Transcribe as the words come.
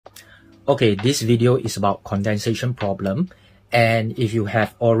Okay, this video is about condensation problem, and if you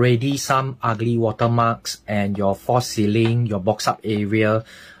have already some ugly watermarks and your false ceiling, your box up area,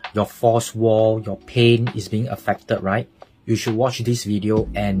 your false wall, your paint is being affected, right? You should watch this video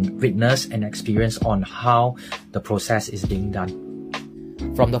and witness and experience on how the process is being done.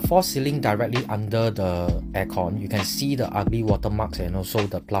 From the false ceiling directly under the aircon, you can see the ugly watermarks and also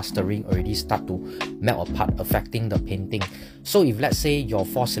the plastering already start to melt apart, affecting the painting. So if let's say your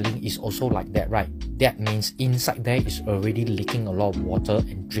false ceiling is also like that, right? That means inside there is already leaking a lot of water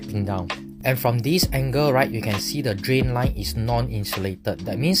and dripping down. And from this angle, right, you can see the drain line is non-insulated.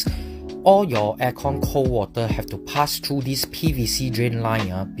 That means all your aircon cold water have to pass through this PVC drain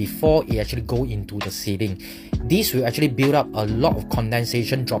line before it actually go into the ceiling. This will actually build up a lot of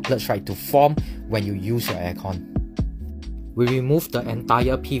condensation droplets, right, to form when you use your aircon. We remove the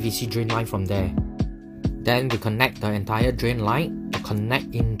entire PVC drain line from there. Then we connect the entire drain line to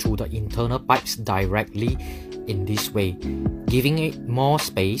connect into the internal pipes directly in this way, giving it more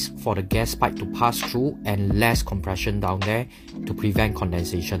space for the gas pipe to pass through and less compression down there to prevent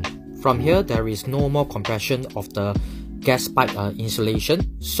condensation. From here, there is no more compression of the gas pipe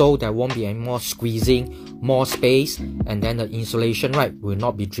insulation, so there won't be any more squeezing, more space, and then the insulation, right, will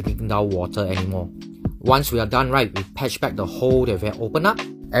not be dripping down water anymore. Once we are done, right, we patch back the hole that we have opened up.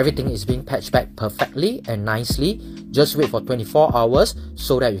 Everything is being patched back perfectly and nicely. Just wait for 24 hours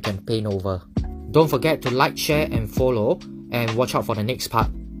so that you can paint over. Don't forget to like, share and follow, and watch out for the next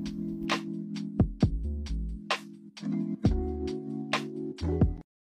part.